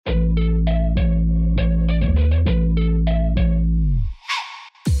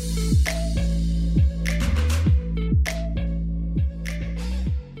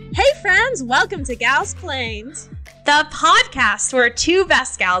gals, welcome to Gals Plained, the podcast where two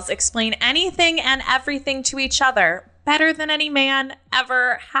best gals explain anything and everything to each other better than any man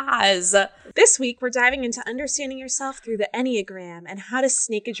ever has. This week, we're diving into understanding yourself through the enneagram and how to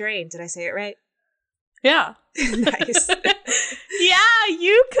snake a drain. Did I say it right? Yeah. Nice. Yeah,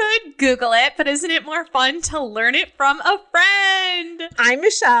 you could Google it, but isn't it more fun to learn it from a friend? I'm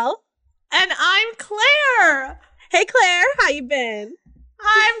Michelle. And I'm Claire. Hey, Claire, how you been?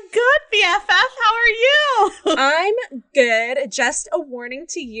 I'm good, BFF. How are you? I'm good. Just a warning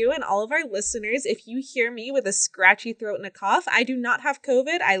to you and all of our listeners, if you hear me with a scratchy throat and a cough, I do not have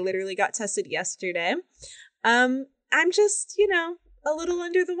COVID. I literally got tested yesterday. I'm just, a little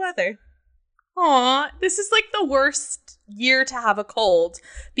under the weather. Aw, this is like the worst year to have a cold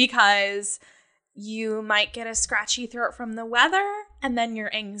because you might get a scratchy throat from the weather and then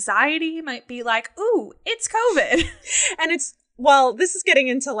your anxiety might be like, ooh, it's COVID. And this is getting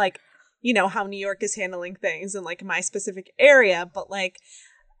into how New York is handling things in my specific area, but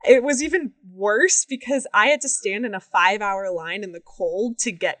it was even worse because I had to stand in a 5-hour line in the cold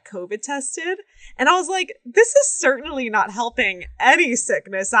to get COVID tested. And I was like, this is certainly not helping any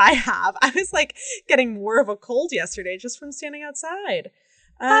sickness I have. I was getting more of a cold yesterday just from standing outside.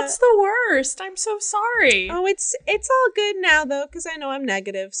 That's the worst. I'm so sorry. Oh, it's all good now though, because I know I'm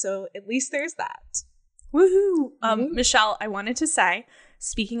negative. So at least there's that. Woohoo. Michelle, I wanted to say,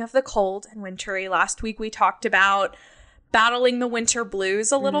 speaking of the cold and wintry, last week we talked about battling the winter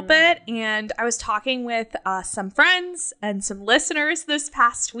blues a little bit. And I was talking with some friends and some listeners this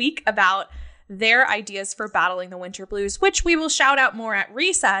past week about their ideas for battling the winter blues, which we will shout out more at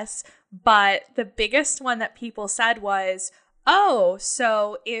recess. But the biggest one that people said was, oh,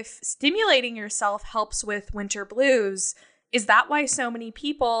 so if stimulating yourself helps with winter blues, is that why so many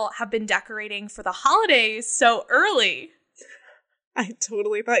people have been decorating for the holidays so early? I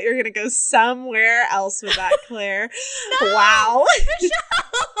totally thought you were going to go somewhere else with that, Claire. No, wow.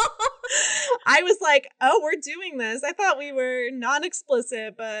 Michelle! I was like, oh, we're doing this. I thought we were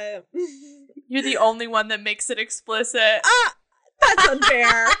non-explicit, but... You're the only one that makes it explicit. That's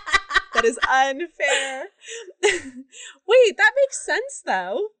unfair. That is unfair. Wait, that makes sense,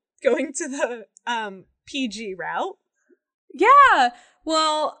 though. Going to the PG route. Yeah.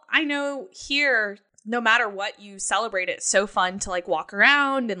 Well, I know here, no matter what you celebrate, it's so fun to walk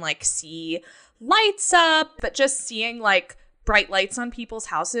around and see lights up, but just seeing bright lights on people's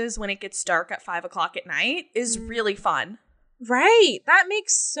houses when it gets dark at 5 o'clock at night is really fun. Right. That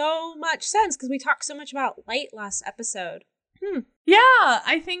makes so much sense because we talked so much about light last episode. Yeah,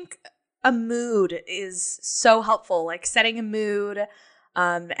 I think a mood is so helpful, setting a mood,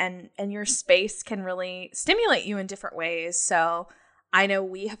 and your space can really stimulate you in different ways. So I know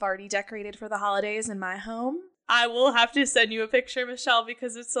we have already decorated for the holidays in my home. I will have to send you a picture, Michelle,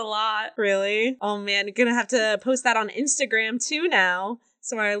 because it's a lot. Really? Oh man, you're gonna have to post that on Instagram too now,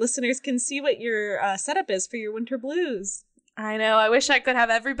 so our listeners can see what your setup is for your winter blues. I know. I wish I could have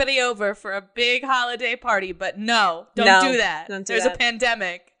everybody over for a big holiday party, but no, don't do that. There's a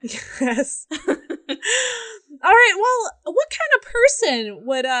pandemic. Yes. All right. Well, what kind of person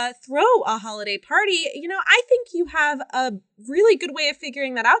would throw a holiday party? I think you have a really good way of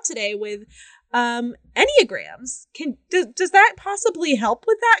figuring that out today with enneagrams. Does that possibly help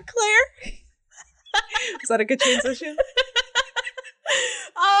with that, Claire? Is that a good transition?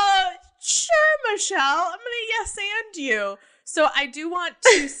 Sure, Michelle. I'm gonna yes and you. So I do want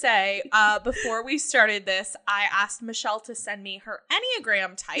to say, before we started this, I asked Michelle to send me her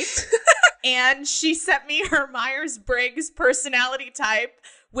enneagram type, and she sent me her Myers-Briggs personality type,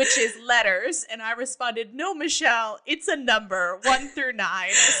 which is letters, and I responded, no, Michelle, it's a number, 1 through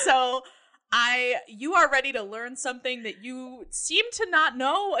 9. So you are ready to learn something that you seem to not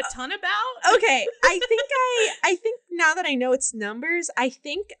know a ton about. Okay, I think now that I know it's numbers, I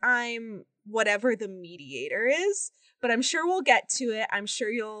think I'm whatever the mediator is, but I'm sure we'll get to it. I'm sure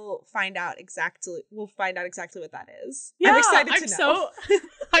we'll find out exactly what that is. Yeah, I'm excited to know.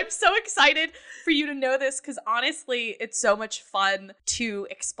 I'm so excited for you to know this because honestly, it's so much fun to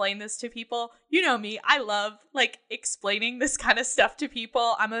explain this to people. You know me, I love explaining this kind of stuff to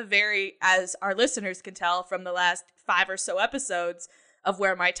people. I'm as our listeners can tell from the last 5 or so episodes of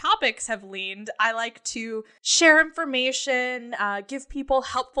where my topics have leaned, I like to share information, give people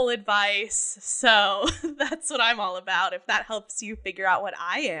helpful advice. So that's what I'm all about. If that helps you figure out what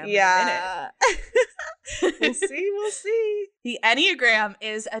I am. Yeah. We'll see. The Enneagram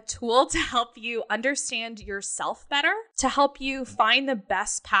is a tool to help you understand yourself better, to help you find the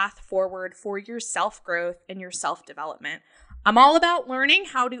best path forward for your self-growth and your self-development. I'm all about learning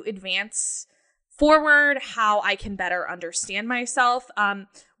how to advance forward, how I can better understand myself.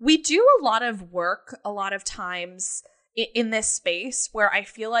 We do a lot of work a lot of times in this space where I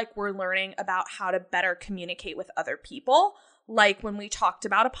feel like we're learning about how to better communicate with other people. Like when we talked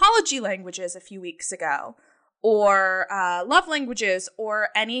about apology languages a few weeks ago, or love languages, or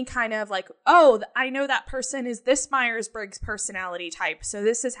any kind of like, oh, I know that person is this Myers-Briggs personality type, so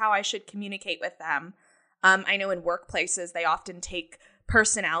this is how I should communicate with them. I know in workplaces, they often take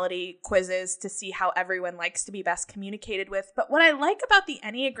personality quizzes to see how everyone likes to be best communicated with. But what I like about the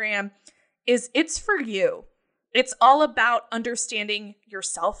Enneagram is it's for you. It's all about understanding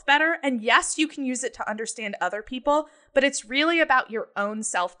yourself better. And yes, you can use it to understand other people, but it's really about your own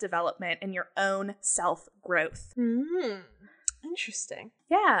self-development and your own self-growth. Interesting.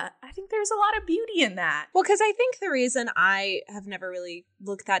 Yeah, I think there's a lot of beauty in that. Well, because I think the reason I have never really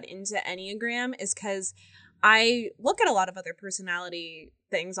looked that into Enneagram is because I look at a lot of other personality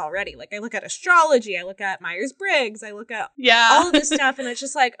things already. Like I look at astrology, I look at Myers-Briggs, I look at all of this stuff, and it's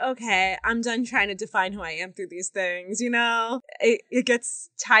just like, okay, I'm done trying to define who I am through these things, you know? It gets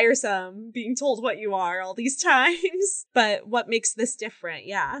tiresome being told what you are all these times. But what makes this different?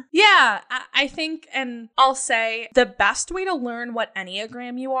 Yeah. Yeah, I think, and I'll say the best way to learn what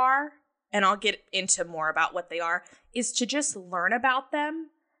Enneagram you are, and I'll get into more about what they are, is to just learn about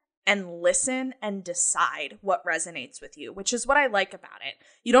them and listen and decide what resonates with you, which is what I like about it.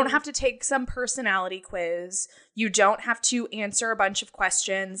 You don't have to take some personality quiz. You don't have to answer a bunch of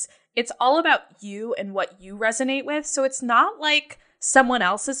questions. It's all about you and what you resonate with. So it's not like someone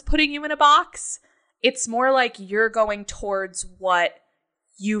else is putting you in a box. It's more like you're going towards what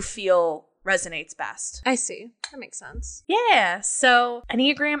you feel resonates best. I see. That makes sense. Yeah. So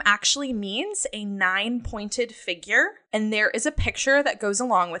Enneagram actually means a 9-pointed figure. And there is a picture that goes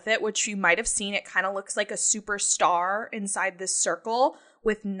along with it, which you might have seen. It kind of looks like a superstar inside this circle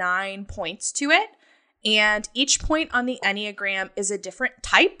with 9 points to it. And each point on the Enneagram is a different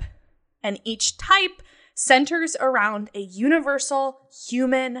type. And each type centers around a universal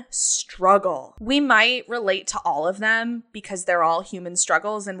human struggle. We might relate to all of them because they're all human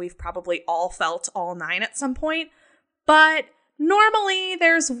struggles and we've probably all felt all 9 at some point. But normally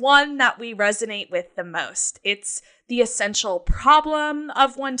there's one that we resonate with the most. It's the essential problem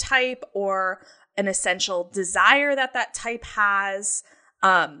of one type or an essential desire that type has.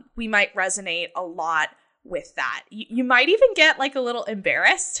 We might resonate a lot with that. You might even get like a little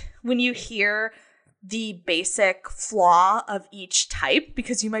embarrassed when you hear the basic flaw of each type,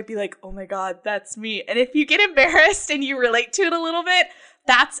 because you might be like, oh my God, that's me. And if you get embarrassed and you relate to it a little bit,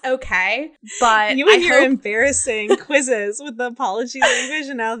 that's okay. But you and your embarrassing quizzes with the apology language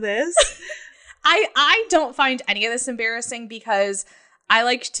and now this. I don't find any of this embarrassing because I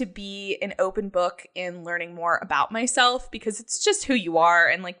like to be an open book in learning more about myself, because it's just who you are,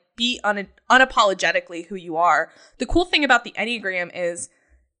 and like be unapologetically who you are. The cool thing about the Enneagram is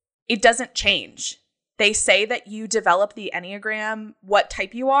it doesn't change. They say that you develop the Enneagram, what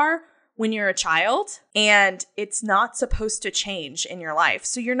type you are, when you're a child, and it's not supposed to change in your life.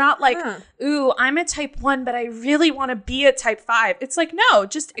 So you're not like, ooh, I'm a type 1, but I really want to be a type 5. It's like, no,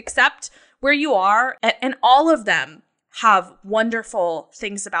 just accept where you are. And all of them have wonderful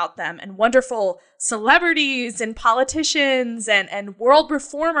things about them, and wonderful celebrities and politicians and world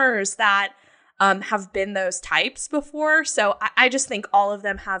reformers that have been those types before. So I just think all of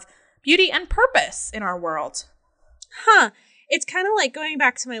them have beauty and purpose in our world. It's kind of like going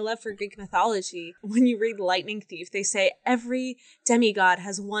back to my love for Greek mythology. When you read Lightning Thief, they say every demigod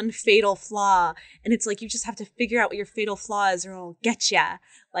has one fatal flaw. And it's like you just have to figure out what your fatal flaw is or it'll get ya.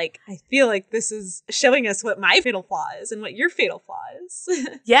 Like, I feel like this is showing us what my fatal flaw is and what your fatal flaw is.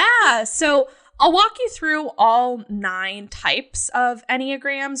 Yeah. So I'll walk you through all 9 types of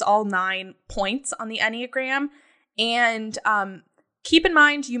Enneagrams, all 9 points on the Enneagram. And keep in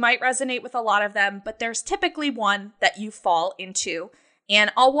mind, you might resonate with a lot of them, but there's typically one that you fall into.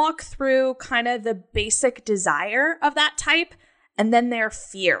 And I'll walk through kind of the basic desire of that type and then their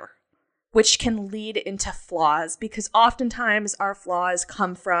fear, which can lead into flaws, because oftentimes our flaws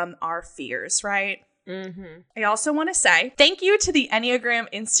come from our fears, right? Mm-hmm. I also want to say thank you to the Enneagram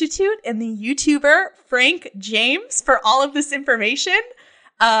Institute and the YouTuber Frank James for all of this information.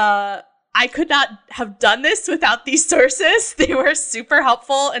 I could not have done this without these sources. They were super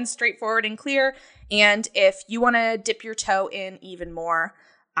helpful and straightforward and clear. And if you want to dip your toe in even more,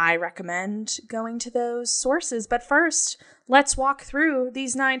 I recommend going to those sources. But first, let's walk through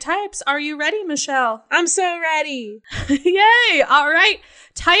these 9 types. Are you ready, Michelle? I'm so ready. Yay. All right.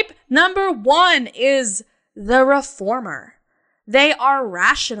 Type number 1 is the reformer. They are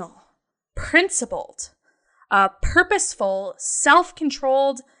rational, principled, purposeful,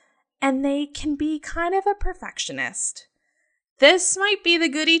 self-controlled, and they can be kind of a perfectionist. This might be the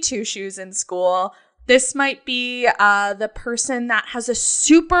goody two-shoes in school. This might be the person that has a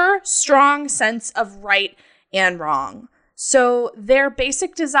super strong sense of right and wrong. So their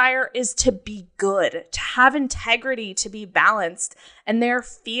basic desire is to be good, to have integrity, to be balanced. And their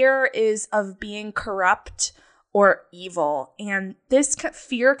fear is of being corrupt or evil. And this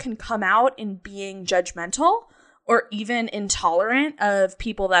fear can come out in being judgmental or even intolerant of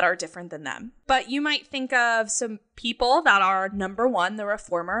people that are different than them. But you might think of some people that are number one, the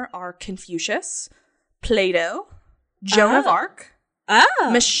reformer, are Confucius, Plato, Joan of Arc,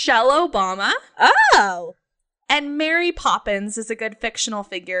 Michelle Obama. And Mary Poppins is a good fictional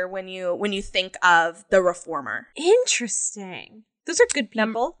figure when you think of the reformer. Interesting. Those are good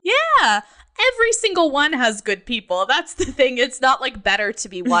people. Yeah. Every single one has good people. That's the thing. It's not like better to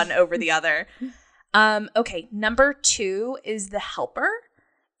be one over the other. Okay, number 2 is the helper.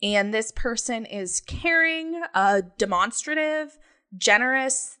 And this person is caring, demonstrative,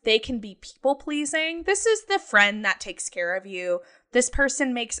 generous. They can be people-pleasing. This is the friend that takes care of you. This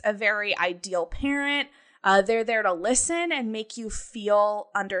person makes a very ideal parent. They're there to listen and make you feel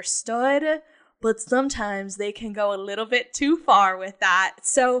understood, but sometimes they can go a little bit too far with that.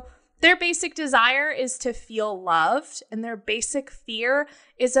 So their basic desire is to feel loved, and their basic fear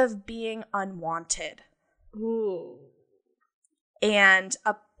is of being unwanted. Ooh. And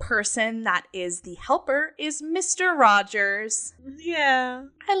a person that is the helper is Mr. Rogers. Yeah.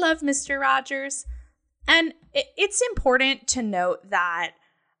 I love Mr. Rogers. And it's important to note that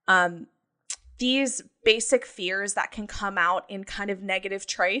these basic fears that can come out in kind of negative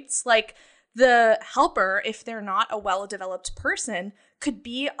traits, like the helper, if they're not a well-developed person, could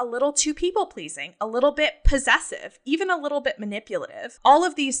be a little too people-pleasing, a little bit possessive, even a little bit manipulative. All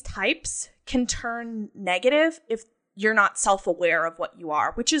of these types can turn negative if you're not self-aware of what you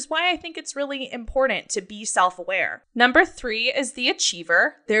are, which is why I think it's really important to be self-aware. Number 3 is the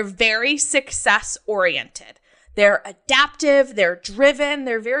achiever. They're very success-oriented. They're adaptive, they're driven,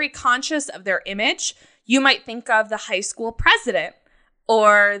 they're very conscious of their image. You might think of the high school president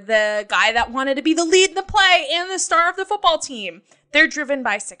or the guy that wanted to be the lead in the play and the star of the football team. They're driven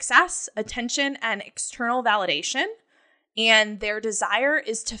by success, attention, and external validation. And their desire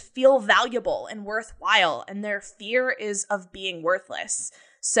is to feel valuable and worthwhile, and their fear is of being worthless.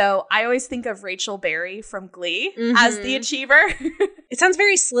 So I always think of Rachel Berry from Glee as the achiever. It sounds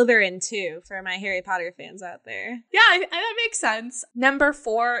very Slytherin, too, for my Harry Potter fans out there. Yeah, that makes sense. Number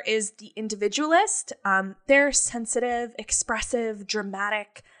 4 is the individualist. They're sensitive, expressive,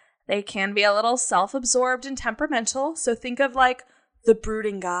 dramatic. They can be a little self-absorbed and temperamental. So think of like the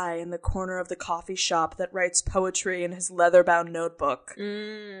brooding guy in the corner of the coffee shop that writes poetry in his leather-bound notebook.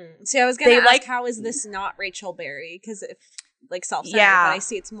 See, I was going to ask, how is this not Rachel Berry? Because if like self-centered, but I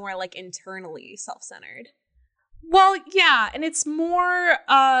see it's more like internally self-centered. Well, yeah, and it's more,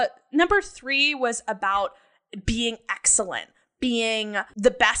 number 3 was about being excellent, being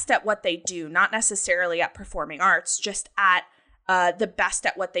the best at what they do, not necessarily at performing arts, just at the best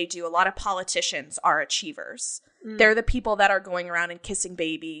at what they do. A lot of politicians are achievers. They're the people that are going around and kissing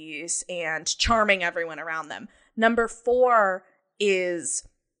babies and charming everyone around them. Number 4 is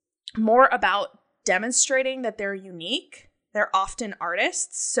more about demonstrating that they're unique. They're often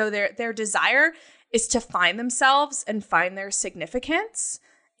artists, so their desire is to find themselves and find their significance.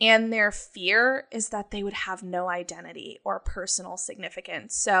 And their fear is that they would have no identity or personal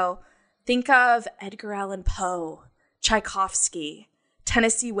significance. So think of Edgar Allan Poe, Tchaikovsky,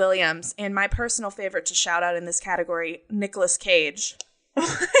 Tennessee Williams, and my personal favorite to shout out in this category, Nicolas Cage.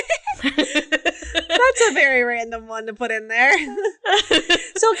 That's a very random one to put in there.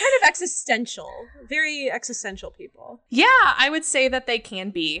 So kind of existential, very existential people. Yeah, I would say that they can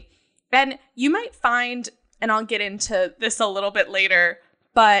be. And you might find, and I'll get into this a little bit later,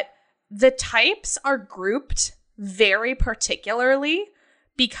 but the types are grouped very particularly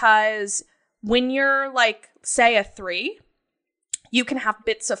because when you're like, say, a 3, you can have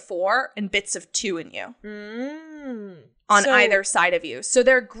bits of 4 and bits of 2 in you on either side of you. So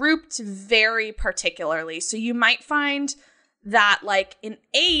they're grouped very particularly. So you might find that like an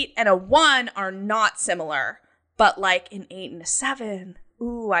 8 and a 1 are not similar, but like an 8 and a 7,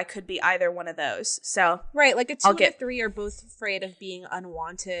 ooh, I could be either one of those. So right, like a 2 and a 3 are both afraid of being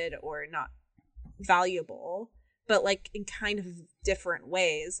unwanted or not valuable, but like in kind of different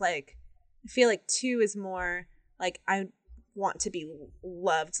ways. Like I feel like 2 is more like I want to be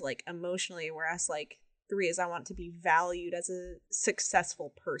loved like emotionally, whereas like 3 is I want to be valued as a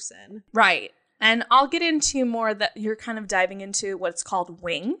successful person. Right. And I'll get into more that you're kind of diving into what's called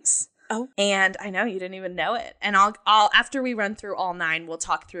wings. Oh. And I know you didn't even know it. And I'll after we run through all 9, we'll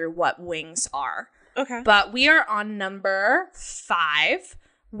talk through what wings are. Okay. But we are on number 5,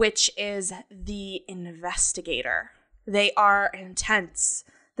 which is the investigator. They are intense,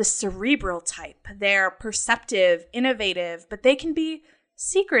 the cerebral type. They're perceptive, innovative, but they can be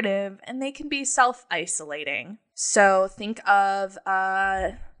secretive and they can be self-isolating. So think of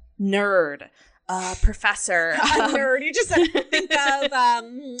a nerd, a professor. A nerd. You just said think of a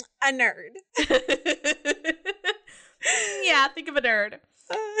nerd. Yeah, think of a nerd.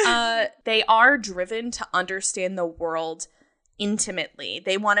 They are driven to understand the world intimately.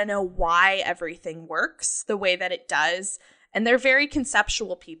 They want to know why everything works the way that it does. And they're very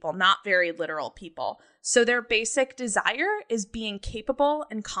conceptual people, not very literal people. So their basic desire is being capable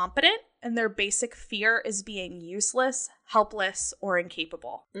and competent, and their basic fear is being useless, helpless, or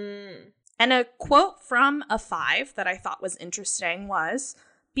incapable. And a quote from a 5 that I thought was interesting was,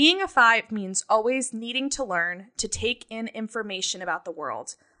 being a 5 means always needing to learn to take in information about the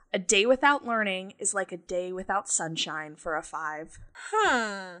world. A day without learning is like a day without sunshine for a 5.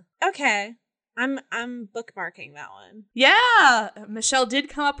 Huh. Okay. I'm bookmarking that one. Yeah. Michelle did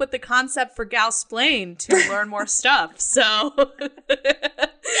come up with the concept for Gauss-Plain to learn more stuff. So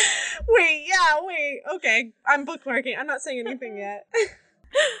Wait. Okay. I'm bookmarking. I'm not saying anything yet.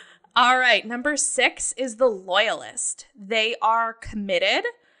 all right. Number 6 is the loyalist. They are committed,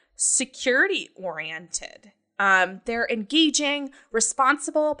 security oriented. They're engaging,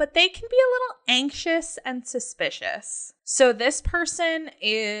 responsible, but they can be a little anxious and suspicious. So this person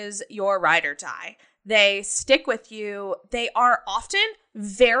is your ride or die. They stick with you. They are often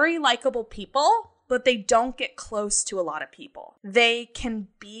very likable people, but they don't get close to a lot of people. They can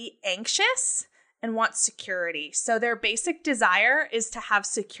be anxious and want security. So their basic desire is to have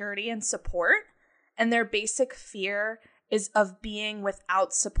security and support, and their basic fear is of being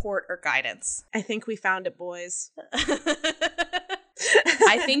without support or guidance. I think we found it, boys.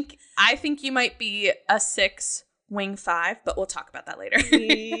 I think you might be a 6 wing 5, but we'll talk about that later.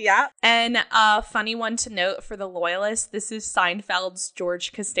 Yeah. And a funny one to note for the loyalist, this is Seinfeld's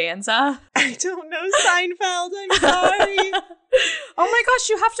George Costanza. I don't know Seinfeld. I'm sorry. Oh my gosh,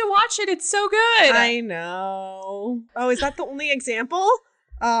 you have to watch it. It's so good. I know. Oh, is that the only example?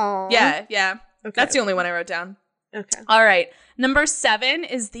 Oh. Yeah. Okay. That's the only one I wrote down. Okay. All right. Number 7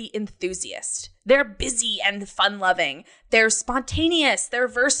 is the enthusiast. They're busy and fun-loving. They're spontaneous. They're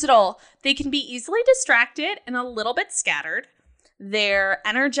versatile. They can be easily distracted and a little bit scattered. They're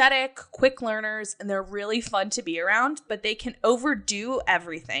energetic, quick learners, and they're really fun to be around, but they can overdo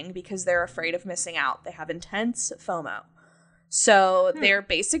everything because they're afraid of missing out. They have intense FOMO. So their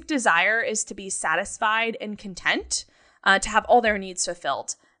basic desire is to be satisfied and content, to have all their needs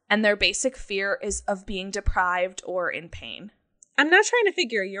fulfilled. And their basic fear is of being deprived or in pain. I'm not trying to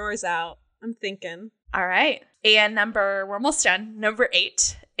figure yours out. I'm thinking. All right. And we're almost done. Number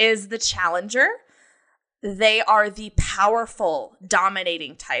 8 is the challenger. They are the powerful,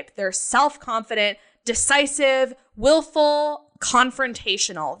 dominating type. They're self-confident, decisive, willful,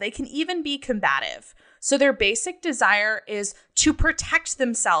 confrontational. They can even be combative. So their basic desire is to protect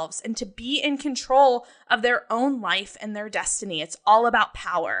themselves and to be in control of their own life and their destiny. It's all about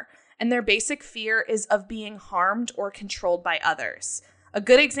power. And their basic fear is of being harmed or controlled by others. A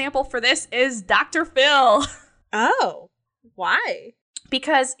good example for this is Dr. Phil. Oh, why?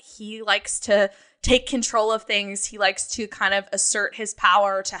 Because he likes to take control of things. He likes to kind of assert his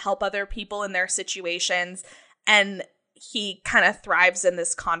power to help other people in their situations. And he kind of thrives in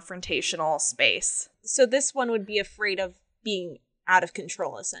this confrontational space. So this one would be afraid of being out of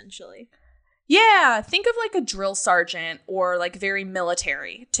control, essentially. Yeah, think of like a drill sergeant or like very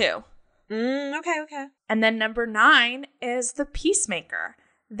military too. Okay. And then number 9 is the peacemaker.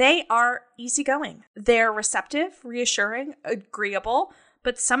 They are easygoing. They're receptive, reassuring, agreeable,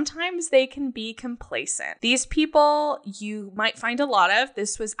 but sometimes they can be complacent. These people you might find a lot of.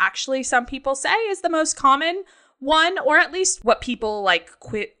 This was actually, some people say, is the most common one, or at least what people like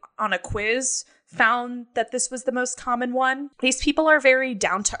quit on a quiz found that this was the most common one. These people are very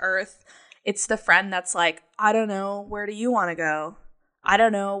down to earth. It's the friend that's like, I don't know, where do you want to go? I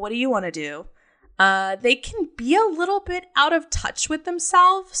don't know, what do you want to do? They can be a little bit out of touch with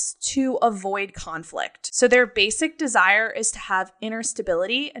themselves to avoid conflict. So their basic desire is to have inner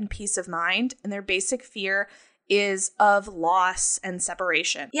stability and peace of mind, and their basic fear is of loss and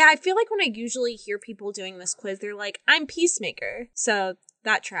separation. Yeah, I feel like when I usually hear people doing this quiz, they're like, I'm peacemaker. So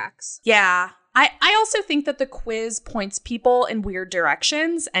that tracks. Yeah. I also think that the quiz points people in weird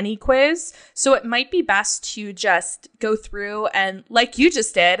directions, any quiz. So it might be best to just go through and, like you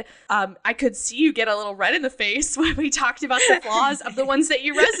just did, I could see you get a little red in the face when we talked about the flaws of the ones that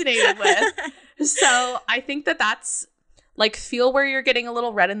you resonated with. So I think that that's like, feel where you're getting a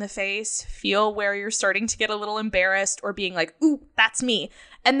little red in the face, feel where you're starting to get a little embarrassed or being like, ooh, that's me.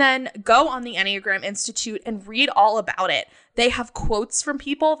 And then go on the Enneagram Institute and read all about it. They have quotes from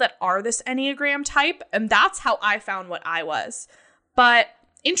people that are this Enneagram type, and that's how I found what I was. But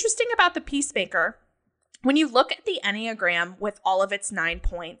interesting about the Peacemaker, when you look at the Enneagram with all of its 9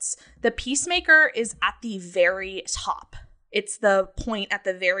 points, the Peacemaker is at the very top. It's the point at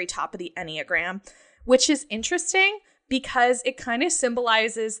the very top of the Enneagram, which is interesting because it kind of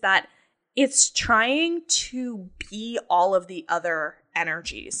symbolizes that it's trying to be all of the other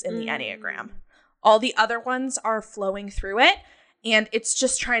energies in the Enneagram. All the other ones are flowing through it, and it's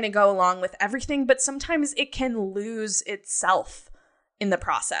just trying to go along with everything, but sometimes it can lose itself in the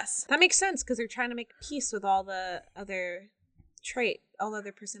process. That makes sense because they're trying to make peace with all the other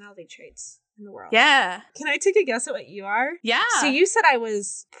personality traits in the world. Yeah. Can I take a guess at what you are? Yeah. So you said I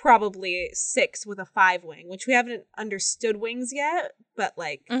was probably 6 with a 5 wing, which we haven't understood wings yet, but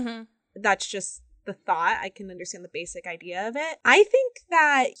like that's just the thought. I can understand the basic idea of it. I think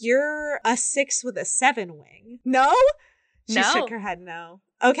that you're a 6 with a 7 wing. No? She shook her head no.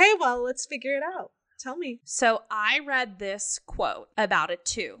 Okay, well, let's figure it out. Tell me. So I read this quote about a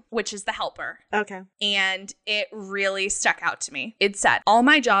 2, which is the helper. Okay. And it really stuck out to me. It said, all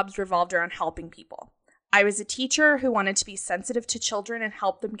my jobs revolved around helping people. I was a teacher who wanted to be sensitive to children and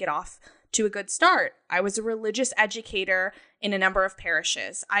help them get off to a good start. I was a religious educator in a number of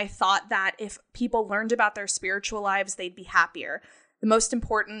parishes. I thought that if people learned about their spiritual lives, they'd be happier. The most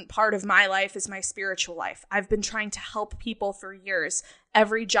important part of my life is my spiritual life. I've been trying to help people for years.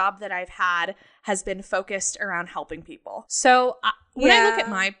 Every job that I've had has been focused around helping people. So when I look at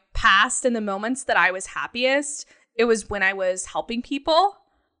my past and the moments that I was happiest, it was when I was helping people.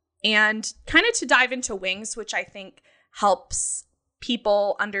 And kind of to dive into wings, which I think helps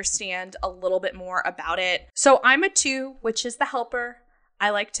people understand a little bit more about it. So I'm a 2, which is the helper.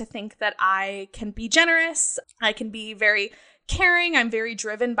 I like to think that I can be generous. I can be very caring. I'm very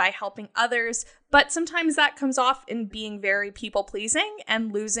driven by helping others, but sometimes that comes off in being very people-pleasing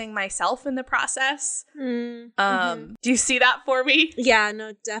and losing myself in the process. Do you see that for me? Yeah,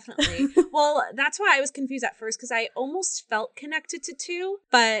 no, definitely. Well, that's why I was confused at first because I almost felt connected to 2,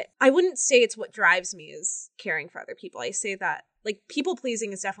 but I wouldn't say it's what drives me is caring for other people. I say that like people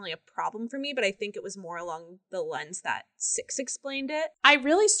pleasing is definitely a problem for me, but I think it was more along the lens that 6 explained it. I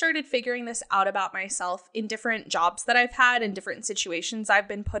really started figuring this out about myself in different jobs that I've had and different situations I've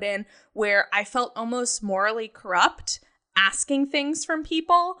been put in where I felt almost morally corrupt asking things from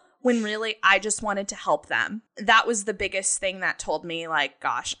people when really I just wanted to help them. That was the biggest thing that told me like,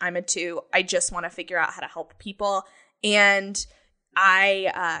 gosh, I'm a 2. I just want to figure out how to help people. And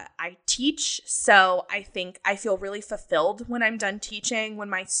I teach, so I think I feel really fulfilled when I'm done teaching, when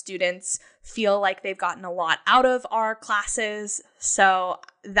my students feel like they've gotten a lot out of our classes. So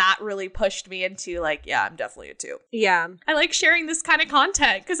that really pushed me into like, yeah, I'm definitely a 2. Yeah. I like sharing this kind of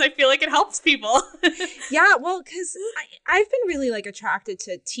content because I feel like it helps people. Yeah, well, because I've been really like attracted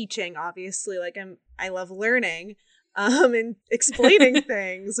to teaching, obviously. Like I love learning. And explaining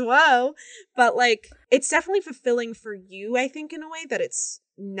things. Whoa. But like, it's definitely fulfilling for you, I think, in a way that it's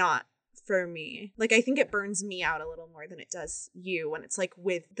not for me. Like, I think it burns me out a little more than it does you when it's like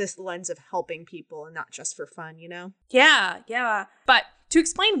with this lens of helping people and not just for fun, you know? Yeah. But to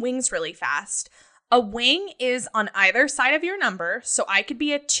explain wings really fast, a wing is on either side of your number. So I could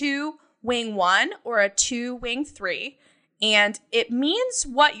be a 2 wing 1 or a 2 wing 3. And it means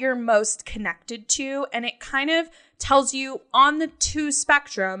what you're most connected to. And it kind of tells you on the 2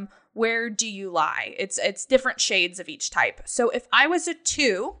 spectrum, where do you lie? It's different shades of each type. So if I was a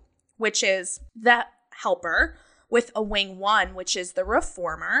 2, which is the helper, with a wing 1, which is the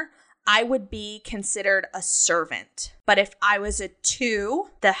reformer, I would be considered a servant. But if I was a 2,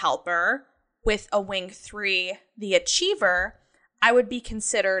 the helper, with a wing 3, the achiever, I would be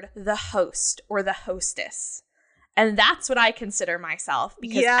considered the host or the hostess. And that's what I consider myself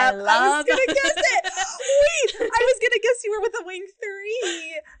because I love... I was going to guess it. Wait, I was going to guess you were with a wing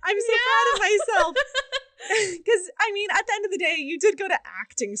 3. I'm so proud of myself. Because, I mean, at the end of the day, you did go to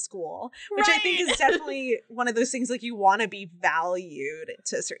acting school, which I think is definitely one of those things like you want to be valued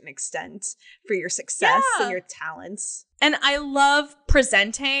to a certain extent for your success and your talents. And I love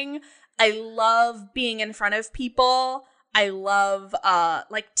presenting. I love being in front of people. I love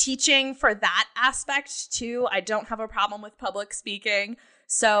like teaching for that aspect too. I don't have a problem with public speaking.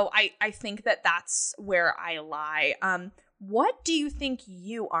 So I think that that's where I lie. What do you think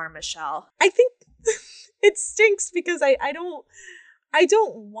you are, Michelle? I think it stinks because I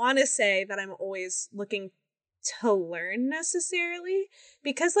don't want to say that I'm always looking to learn necessarily,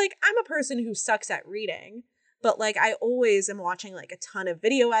 because like I'm a person who sucks at reading, but like I always am watching like a ton of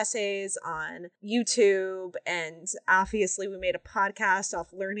video essays on YouTube, and obviously we made a podcast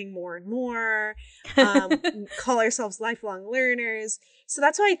off learning more and more, call ourselves lifelong learners. So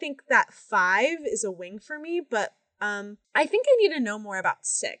that's why I think that 5 is a wing for me, but I think I need to know more about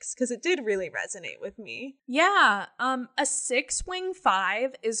 6 because it did really resonate with me. Yeah. A 6 wing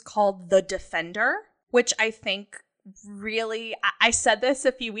 5 is called the Defender, which I think really, I said this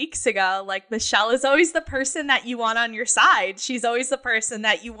a few weeks ago, like Michelle is always the person that you want on your side. She's always the person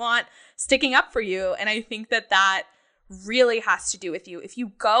that you want sticking up for you. And I think that that really has to do with you. If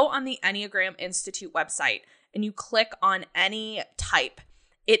you go on the Enneagram Institute website and you click on any type,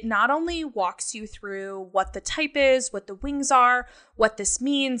 it not only walks you through what the type is, what the wings are, what this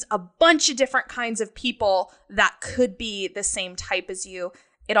means, a bunch of different kinds of people that could be the same type as you.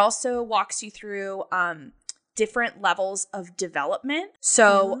 It also walks you through different levels of development.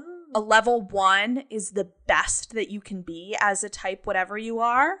 So a level 1 is the best that you can be as a type, whatever you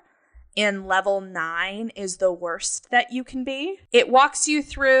are. And level 9 is the worst that you can be. It walks you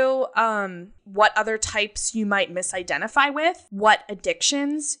through what other types you might misidentify with, what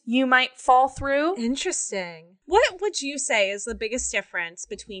addictions you might fall through. Interesting. What would you say is the biggest difference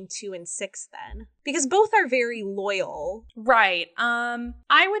between 2 and 6 then? Because both are very loyal. Right.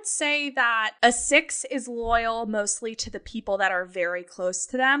 I would say that a 6 is loyal mostly to the people that are very close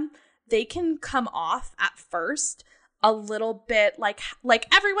to them. They can come off at first a little bit like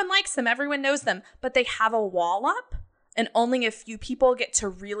everyone likes them, everyone knows them, but they have a wall up and only a few people get to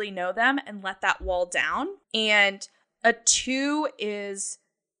really know them and let that wall down. And a 2 is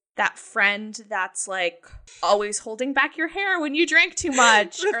that friend that's like always holding back your hair when you drank too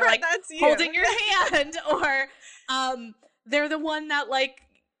much or like holding your hand, or they're the one that like,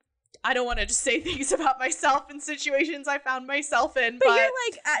 I don't want to just say things about myself in situations I found myself in. But you're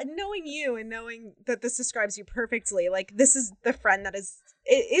like, knowing you and knowing that this describes you perfectly, like this is the friend that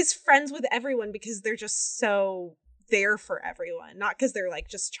is friends with everyone because they're just so there for everyone. Not because they're like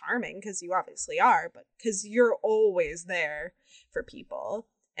just charming, because you obviously are, but because you're always there for people.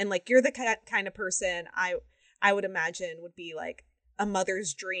 And like you're the kind of person I would imagine would be like a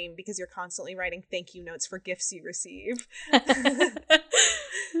mother's dream because you're constantly writing thank you notes for gifts you receive.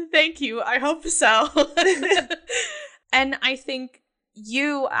 Thank you. I hope so. And I think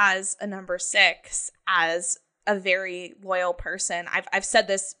you as a number 6, as a very loyal person, I've said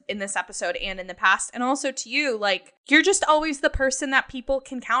this in this episode and in the past, and also to you, like you're just always the person that people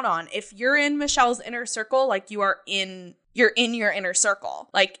can count on. If you're in Michelle's inner circle, like you're in your inner circle,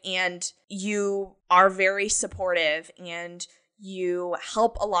 like, and you are very supportive and you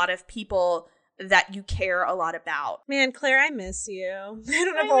help a lot of people that you care a lot about. Man, Claire, I miss you. I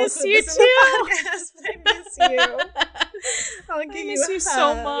don't know if I miss you too. Podcast, but I miss you. I miss you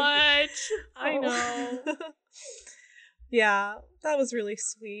so much. I know. Yeah, that was really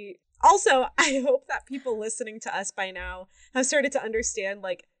sweet. Also, I hope that people listening to us by now have started to understand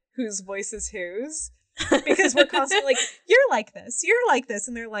like whose voice is whose, because we're constantly like, you're like this,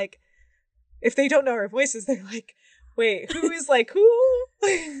 and they're like, if they don't know our voices, they're like, wait, who is like who?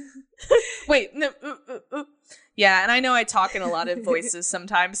 Wait, no. Yeah, and I know I talk in a lot of voices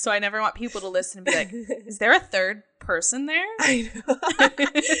sometimes, so I never want people to listen and be like, is there a third person there? I know.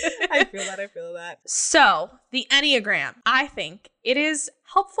 I feel that. So, the Enneagram, I think it is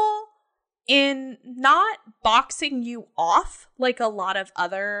helpful in not boxing you off like a lot of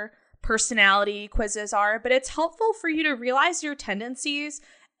other personality quizzes are, but it's helpful for you to realize your tendencies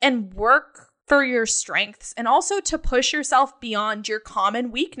and work for your strengths, and also to push yourself beyond your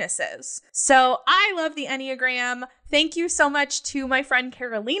common weaknesses. So I love the Enneagram. Thank you so much to my friend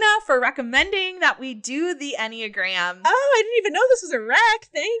Carolina for recommending that we do the Enneagram. Oh, I didn't even know this was a rec.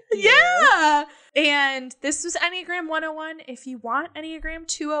 Thank you. Yeah. And this was Enneagram 101. If you want Enneagram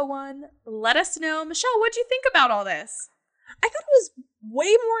 201, let us know. Michelle, what'd you think about all this? I thought it was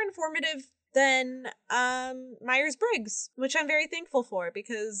way more informative than Myers-Briggs, which I'm very thankful for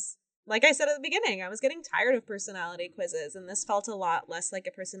because, like I said at the beginning, I was getting tired of personality quizzes, and this felt a lot less like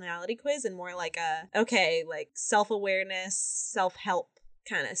a personality quiz and more like like self-awareness, self-help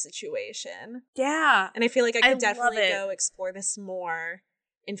kind of situation. Yeah. And I feel like I could definitely go explore this more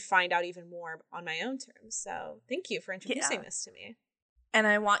and find out even more on my own terms. So thank you for introducing this to me. And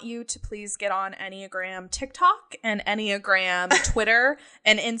I want you to please get on Enneagram TikTok and Enneagram Twitter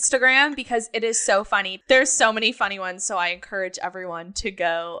and Instagram because it is so funny. There's so many funny ones, so I encourage everyone to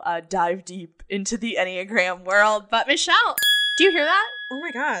go dive deep into the Enneagram world. But Michelle, do you hear that? Oh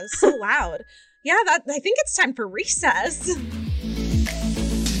my God, so loud. Yeah, I think it's time for recess.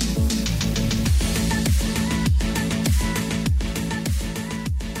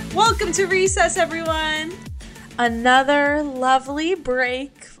 Welcome to recess, everyone. Another lovely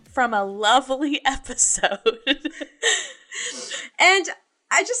break from a lovely episode. And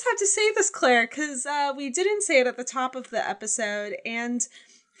I just have to say this, Claire, because we didn't say it at the top of the episode. And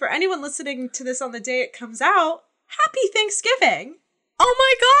for anyone listening to this on the day it comes out, happy Thanksgiving.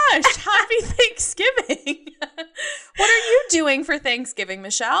 Oh my gosh, happy Thanksgiving. What are you doing for Thanksgiving,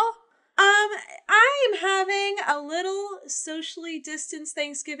 Michelle? I am having a little socially distanced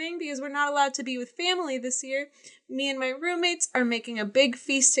Thanksgiving because we're not allowed to be with family this year. Me and my roommates are making a big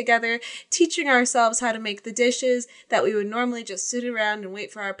feast together, teaching ourselves how to make the dishes that we would normally just sit around and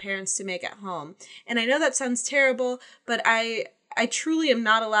wait for our parents to make at home. And I know that sounds terrible, but I truly am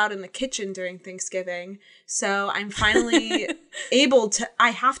not allowed in the kitchen during Thanksgiving. So I'm finally I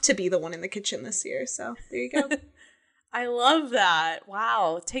have to be the one in the kitchen this year. So there you go. I love that.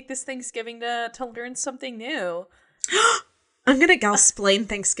 Wow. Take this Thanksgiving to learn something new. I'm going to gal-splain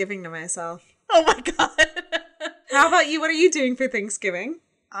Thanksgiving to myself. Oh my God. How about you? What are you doing for Thanksgiving?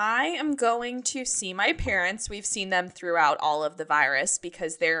 I am going to see my parents. We've seen them throughout all of the virus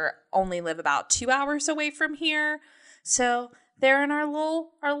because they're only live about 2 hours away from here. So they're in our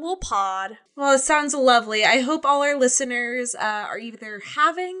little pod. Well, it sounds lovely. I hope all our listeners are either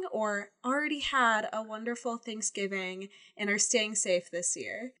having or already had a wonderful Thanksgiving and are staying safe this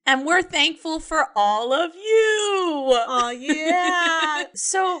year. And we're thankful for all of you. Oh, yeah.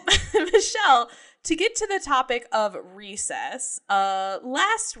 So, Michelle, to get to the topic of recess,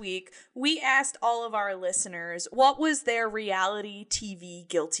 last week we asked all of our listeners what was their reality TV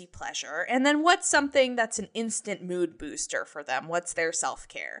guilty pleasure, and then what's something that's an instant mood booster for them, what's their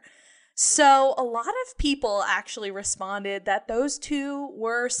self-care. So a lot of people actually responded that those two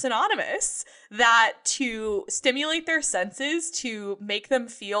were synonymous, that to stimulate their senses, to make them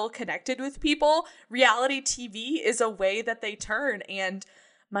feel connected with people, reality TV is a way that they turn. And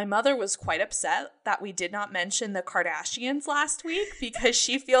my mother was quite upset that we did not mention the Kardashians last week because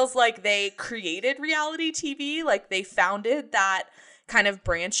she feels like they created reality TV, like they founded that kind of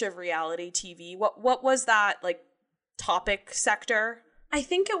branch of reality TV. What was that like topic sector? I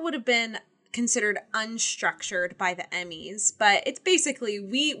think it would have been considered unstructured by the Emmys, but it's basically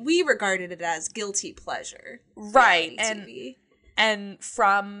we regarded it as guilty pleasure. Right. And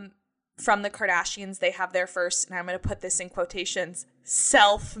from the Kardashians, they have their first, and I'm going to put this in quotations,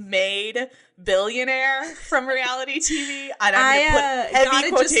 self-made billionaire from reality TV. And I'm going to put heavy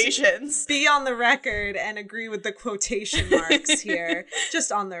quotations. Just be on the record and agree with the quotation marks here,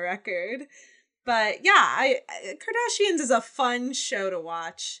 just on the record. But yeah, Kardashians is a fun show to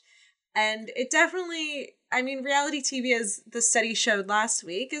watch. And it definitely, I mean, reality TV, as the study showed last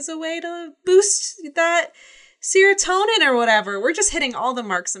week, is a way to boost that serotonin or whatever. We're just hitting all the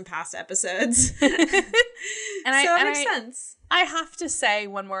marks in past episodes. It makes sense. I have to say,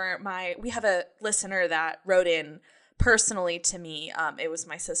 we have a listener that wrote in personally to me. It was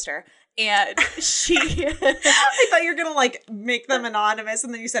my sister. And she... I thought you were going to, like, make them anonymous,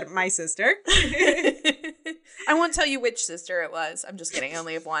 and then you said, my sister. I won't tell you which sister it was. I'm just kidding. I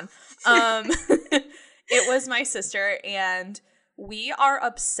only have one. It was my sister, and we are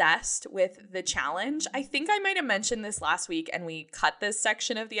obsessed with The Challenge. I think I might have mentioned this last week, and we cut this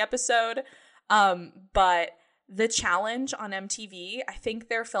section of the episode. But The Challenge on MTV, I think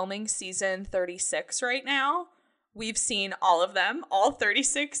they're filming season 36 right now. We've seen all of them, all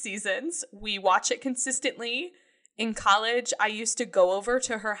 36 seasons. We watch it consistently. In college, I used to go over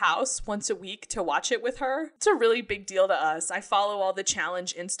to her house once a week to watch it with her. It's a really big deal to us. I follow all the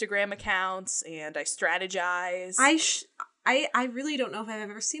Challenge Instagram accounts and I strategize. I really don't know if I've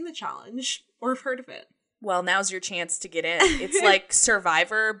ever seen The Challenge or have heard of it. Well, now's your chance to get in. It's like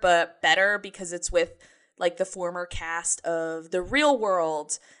Survivor, but better because it's with like the former cast of The Real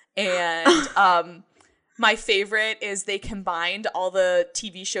World. And my favorite is they combined all the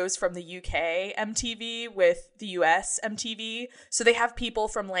TV shows from the UK MTV with the US MTV. So they have people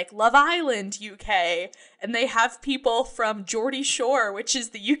from like Love Island UK, and they have people from Geordie Shore, which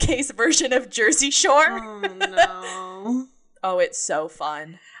is the UK's version of Jersey Shore. Oh, no. Oh, it's so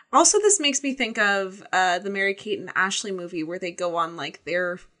fun. Also, this makes me think of the Mary-Kate and Ashley movie where they go on like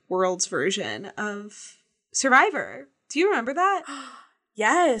their world's version of Survivor. Do you remember that?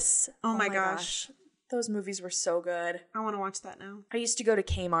 Yes. Oh my gosh. Those movies were so good. I want to watch that now. I used to go to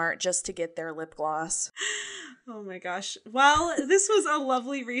Kmart just to get their lip gloss. Oh my gosh. Well, this was a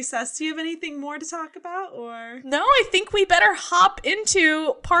lovely recess. Do you have anything more to talk about, or? No, I think we better hop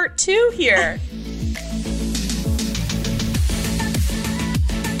into part 2 here.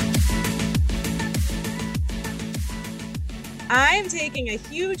 I'm taking a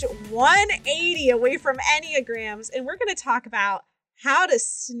huge 180 away from enneagrams, and we're going to talk about how to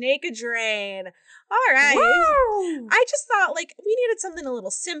snake a drain. All right. Woo! I just thought like we needed something a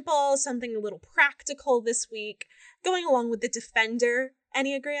little simple, something a little practical this week, going along with the defender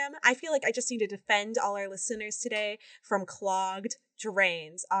enneagram. I feel like I just need to defend all our listeners today from clogged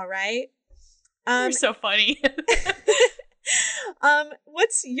drains. All right. You're so funny.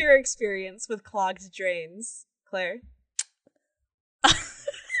 What's your experience with clogged drains, Claire?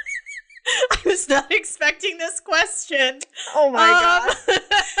 I was not expecting this question. Oh my god.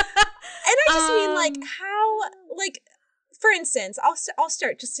 And I just mean like how, like, for instance, I'll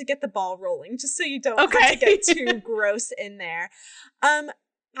start just to get the ball rolling, just so you don't have to get too gross in there.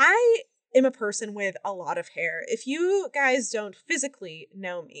 I am a person with a lot of hair. If you guys don't physically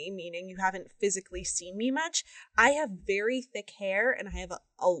know me, meaning you haven't physically seen me much, I have very thick hair and I have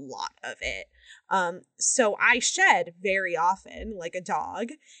a lot of it. So I shed very often like a dog,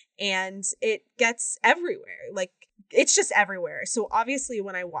 and it gets everywhere. Like, it's just everywhere. So obviously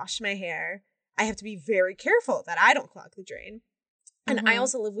when I wash my hair, I have to be very careful that I don't clog the drain. And I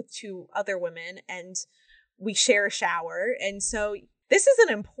also live with 2 other women, and we share a shower. And so this is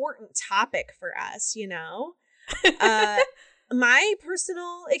an important topic for us, you know? My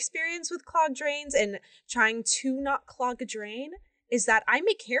personal experience with clogged drains and trying to not clog a drain is that I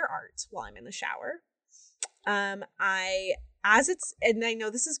make hair art while I'm in the shower. And I know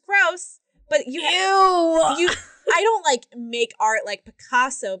this is gross, but I don't like make art like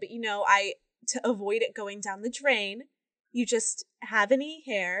Picasso, but to avoid it going down the drain, you just have any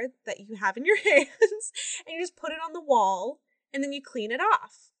hair that you have in your hands and you just put it on the wall, and then you clean it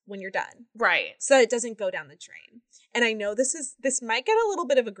off when you're done. Right. So that it doesn't go down the drain. And I know this might get a little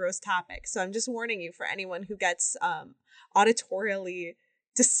bit of a gross topic, so I'm just warning you for anyone who gets auditorially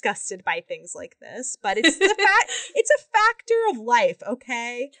disgusted by things like this, but it's a factor of life,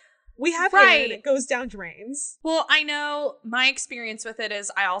 okay? We have hair and it goes down drains. Well, I know my experience with it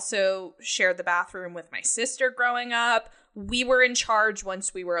is I also shared the bathroom with my sister growing up. We were in charge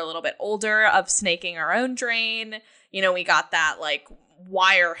once we were a little bit older of snaking our own drain. You know, we got that like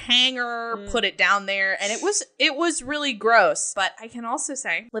wire hanger, put it down there, and it was really gross. But I can also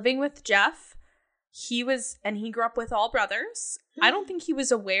say, living with Jeff, he grew up with all brothers. I don't think he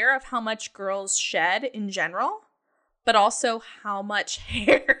was aware of how much girls shed in general, but also how much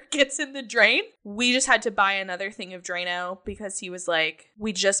hair gets in the drain. We just had to buy another thing of Drano because he was like,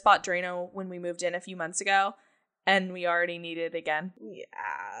 we just bought Drano when we moved in a few months ago, and we already need it again.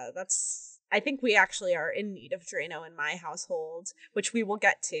 Yeah, I think we actually are in need of Drano in my household, which we will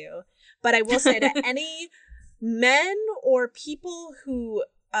get to. But I will say to any men or people who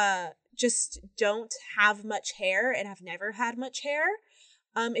just don't have much hair and have never had much hair,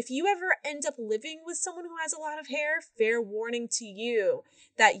 if you ever end up living with someone who has a lot of hair, fair warning to you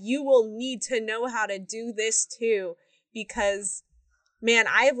that you will need to know how to do this too. Because, man,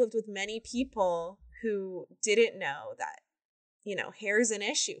 I have lived with many people who didn't know that, hair is an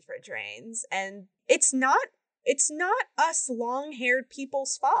issue for drains. And it's not us long-haired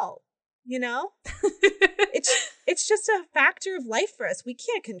people's fault, It's just a factor of life for us. We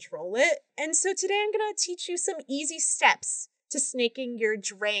can't control it. And so today I'm going to teach you some easy steps to snaking your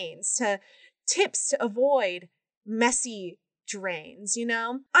drains, to tips to avoid messy drains,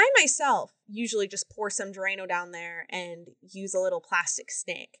 I myself usually just pour some Drano down there and use a little plastic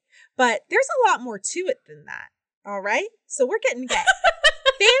snake. But there's a lot more to it than that. All right? So we're getting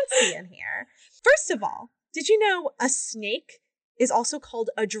fancy in here. First of all, did you know a snake is also called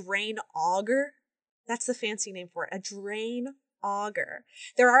a drain auger? That's the fancy name for it, a drain auger.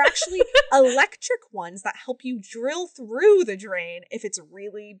 There are actually electric ones that help you drill through the drain if it's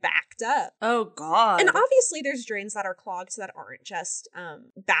really backed up. Oh, God. And obviously there's drains that are clogged that aren't just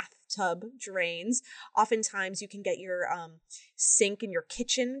bathtub drains. Oftentimes you can get your sink in your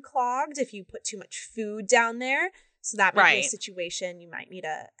kitchen clogged if you put too much food down there. So that might be a situation you might need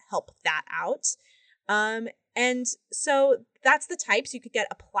to help that out. And so that's the types. You could get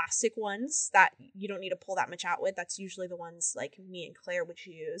a plastic ones that you don't need to pull that much out with. That's usually the ones like me and Claire would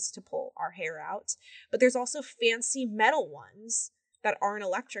use to pull our hair out. But there's also fancy metal ones that aren't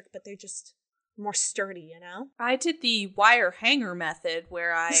electric, but they're just more sturdy, I did the wire hanger method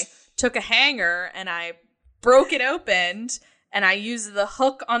where I took a hanger and I broke it open and I use the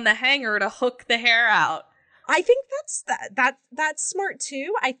hook on the hanger to hook the hair out. I think that's smart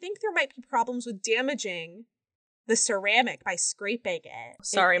too. I think there might be problems with damaging the ceramic by scraping it.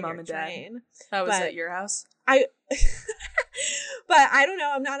 Sorry, in Mom your and Dad. drain. That was at your house? But I don't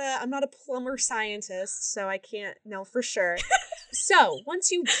know. I'm not a plumber scientist, so I can't know for sure. So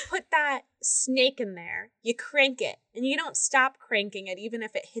once you put that snake in there, you crank it, and you don't stop cranking it even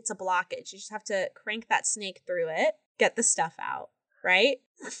if it hits a blockage. You just have to crank that snake through it, get the stuff out, right?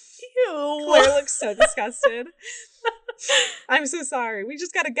 Ew. Claire looks so disgusted. I'm so sorry. We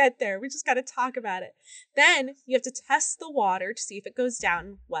just got to get there. We just got to talk about it. Then you have to test the water to see if it goes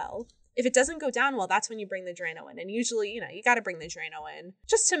down well. If it doesn't go down well, that's when you bring the Drano in. And usually, you got to bring the Drano in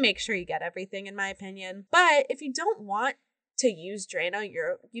just to make sure you get everything, in my opinion. But if you don't want to use Drano,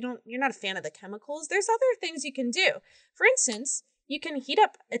 you're not a fan of the chemicals, there's other things you can do. For instance, you can heat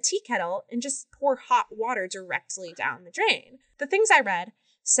up a tea kettle and just pour hot water directly down the drain. The things I read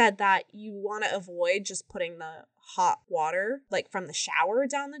said that you want to avoid just putting the hot water like from the shower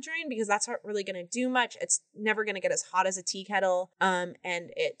down the drain, because that's not really going to do much. It's never going to get as hot as a tea kettle, and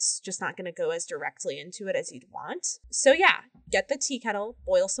it's just not going to go as directly into it as you'd want. So yeah, get the tea kettle,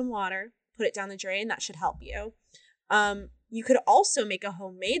 boil some water, put it down the drain. That should help you. You could also make a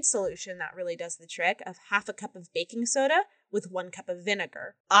homemade solution that really does the trick of half a cup of baking soda with 1 cup of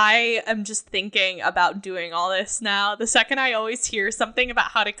vinegar. I am just thinking about doing all this now. The second I always hear something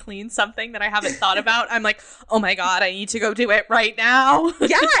about how to clean something that I haven't thought about, I'm like, oh my God, I need to go do it right now.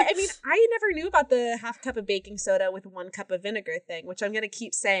 Yeah, I mean, I never knew about the half cup of baking soda with 1 cup of vinegar thing, which I'm going to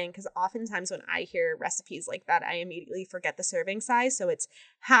keep saying because oftentimes when I hear recipes like that, I immediately forget the serving size. So it's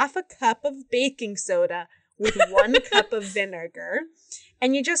half a cup of baking soda with 1 cup of vinegar.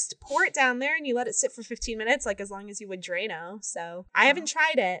 And you just pour it down there and you let it sit for 15 minutes, like as long as you would Drano. So I haven't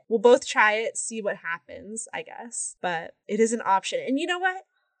tried it. We'll both try it, see what happens, I guess. But it is an option. And you know what?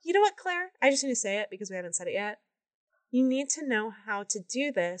 Claire? I just need to say it because we haven't said it yet. You need to know how to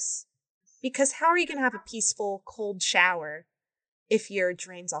do this, because how are you going to have a peaceful, cold shower if your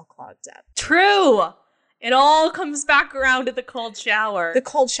drain's all clogged up? True. It all comes back around to the cold shower. The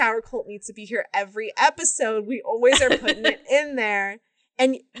cold shower cult needs to be here every episode. We always are putting it in there.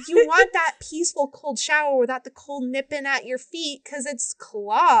 And you want that peaceful cold shower without the cold nipping at your feet because it's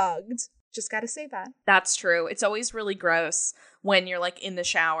clogged. Just got to say that. That's true. It's always really gross when you're like in the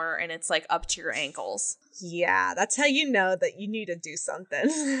shower and it's like up to your ankles. Yeah, that's how you know that you need to do something.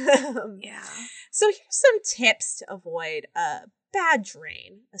 Yeah. So here's some tips to avoid a bad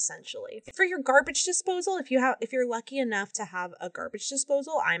drain, essentially. For your garbage disposal, if you're lucky enough to have a garbage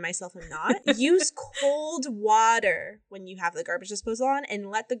disposal, I myself am not, use cold water when you have the garbage disposal on, and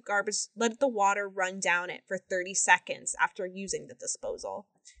let the water run down it for 30 seconds after using the disposal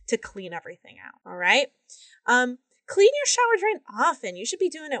to clean everything out. All right? Clean your shower drain often. You should be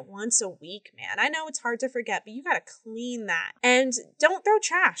doing it once a week, man. I know it's hard to forget, but you got to clean that. And don't throw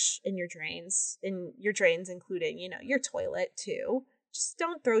trash in your drains, including, your toilet too. Just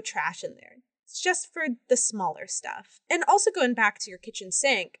don't throw trash in there. It's just for the smaller stuff. And also going back to your kitchen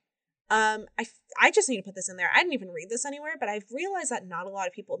sink, I just need to put this in there. I didn't even read this anywhere, but I've realized that not a lot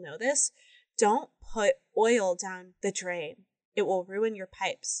of people know this. Don't put oil down the drain. It will ruin your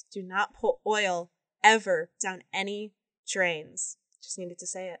pipes. Do not put oil ever down any drains. Just needed to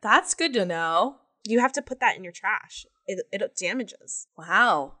say it. That's good to know. You have to put that in your trash. It damages.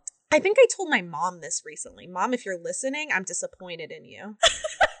 Wow. I think I told my mom this recently. Mom, if you're listening, I'm disappointed in you.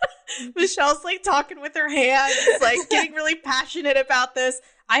 Michelle's like talking with her hands, like getting really passionate about this.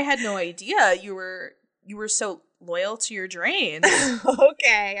 I had no idea you were so loyal to your drains.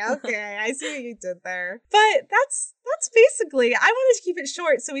 Okay. I see what you did there. But that's basically, I wanted to keep it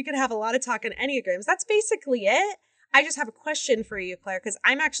short so we could have a lot of talk on enneagrams. That's basically it. I just have a question for you, Claire, because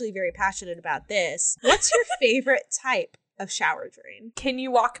I'm actually very passionate about this. What's your favorite type of shower drain? Can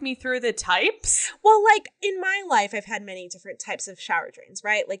you walk me through the types? Well, like in my life, I've had many different types of shower drains,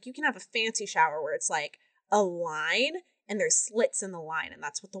 right? Like you can have a fancy shower where it's like a line and there's slits in the line and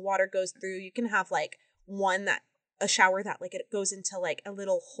that's what the water goes through. You can have like a shower that like it goes into like a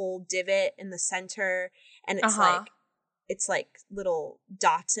little hole divot in the center and it's like little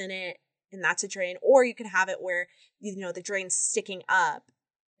dots in it, and that's a drain. Or you could have it where the drain's sticking up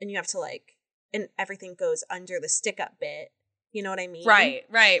and you have to and everything goes under the stick up bit. You know what I mean?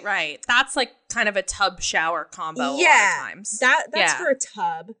 Right. That's like kind of a tub shower combo a lot of times. That's for a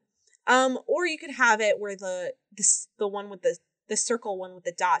tub. Or you could have it where the one with the circle one with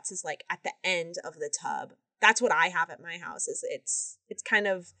the dots is like at the end of the tub. That's what I have at my house. Is it's kind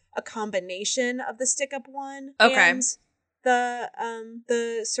of a combination of the stick up one and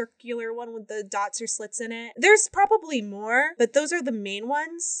the circular one with the dots or slits in it. There's probably more, but those are the main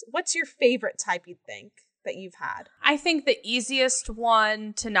ones. What's your favorite type, you'd think, that you've had? I think the easiest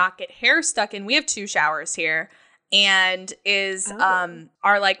one to not get hair stuck in, we have 2 showers here, and is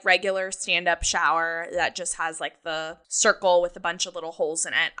our like regular stand-up shower that just has like the circle with a bunch of little holes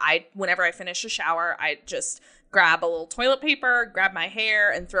in it. Whenever I finish a shower, I just grab a little toilet paper, grab my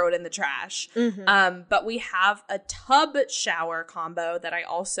hair, and throw it in the trash. But we have a tub shower combo that I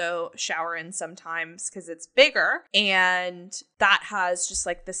also shower in sometimes because it's bigger, and that has just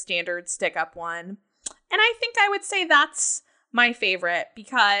like the standard stick-up one. And I think I would say that's my favorite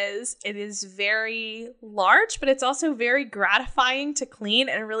because it is very large, but it's also very gratifying to clean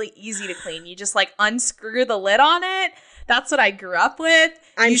and really easy to clean. You just like unscrew the lid on it. That's what I grew up with.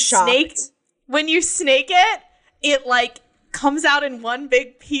 I'm shocked. When you snake it, it like comes out in one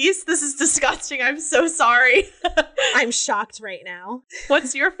big piece. This is disgusting. I'm so sorry. I'm shocked right now.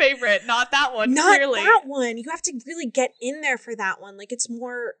 What's your favorite? Not that one, Not clearly. that one. You have to really get in there for that one. Like, it's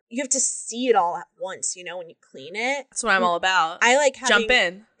more, you have to see it all at once, you know, when you clean it. That's what I'm all about. I like having jump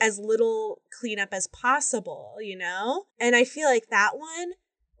in as little cleanup as possible, you know? And I feel like that one,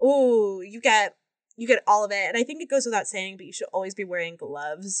 ooh, you get all of it. And I think it goes without saying, but you should always be wearing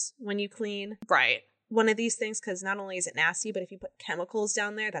gloves when you clean. Right. One of these things, because not only is it nasty, but if you put chemicals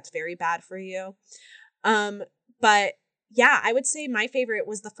down there, that's very bad for you. But yeah, I would say my favorite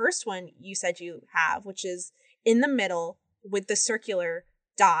was the first one you said you have, which is in the middle with the circular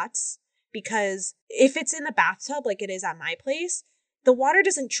dots, because if it's in the bathtub like it is at my place, the water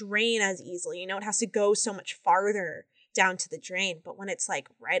doesn't drain as easily. You know, it has to go so much farther down to the drain. But when it's like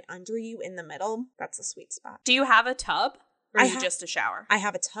right under you in the middle, that's a sweet spot. Do you have a tub? Or is it just a shower? I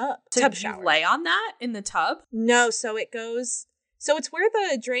have a tub. So tub do shower. you lay on that in the tub? No, so it's where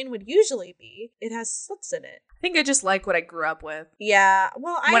the drain would usually be. It has slits in it. I think I just like what I grew up with. Yeah,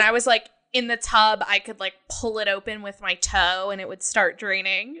 well, when I was like in the tub, I could like pull it open with my toe and it would start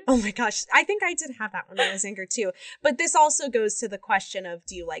draining. Oh my gosh, I think I did have that when I was younger too. But this also goes to the question of,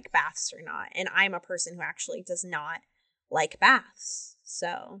 do you like baths or not? And I'm a person who actually does not like baths.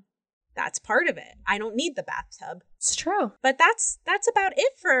 So that's part of it. I don't need the bathtub. It's true. But that's about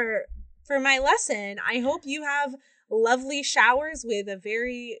it for my lesson. I hope you have lovely showers with a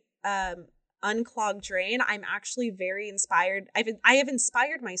very unclogged drain. I'm actually very inspired. I have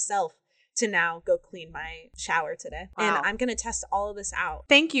inspired myself to now go clean my shower today. Wow. And I'm going to test all of this out.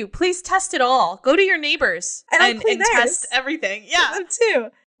 Thank you. Please test it all. Go to your neighbors and test everything. Yeah. Them too.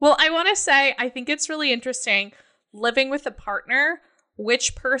 Well, I want to say, I think it's really interesting living with a partner,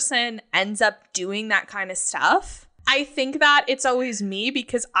 which person ends up doing that kind of stuff. I think that it's always me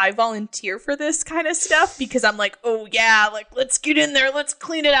because I volunteer for this kind of stuff because I'm like, oh yeah, like let's get in there, let's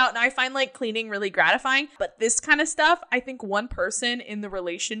clean it out. And I find like cleaning really gratifying. But this kind of stuff, I think one person in the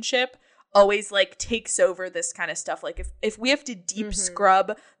relationship always like takes over this kind of stuff. Like if we have to deep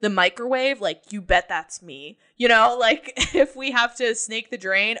scrub the microwave, like you bet that's me. You know, like if we have to snake the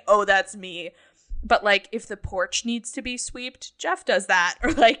drain, oh, that's me. But like if the porch needs to be swept, Jeff does that.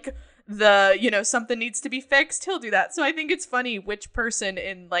 Or like something needs to be fixed, he'll do that. So I think it's funny which person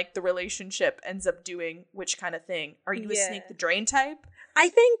in like the relationship ends up doing which kind of thing. Are you a snake the drain type? I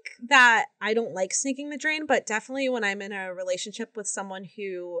think that I don't like sneaking the drain, but definitely when I'm in a relationship with someone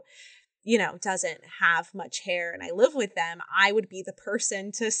who, you know, doesn't have much hair and I live with them, I would be the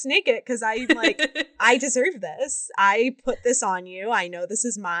person to snake it because I'm like, I deserve this. I put this on you. I know this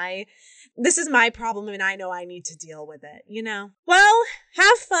is my problem and I know I need to deal with it, you know? Well,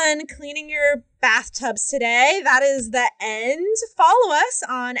 have fun cleaning your bathtubs today. That is the end. Follow us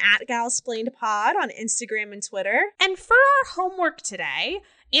on @GalSplainedPod on Instagram and Twitter. And for our homework today,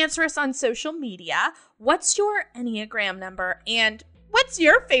 answer us on social media. What's your enneagram number? And what's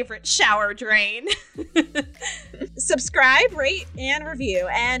your favorite shower drain? Subscribe, rate, and review.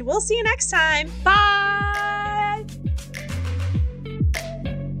 And we'll see you next time. Bye!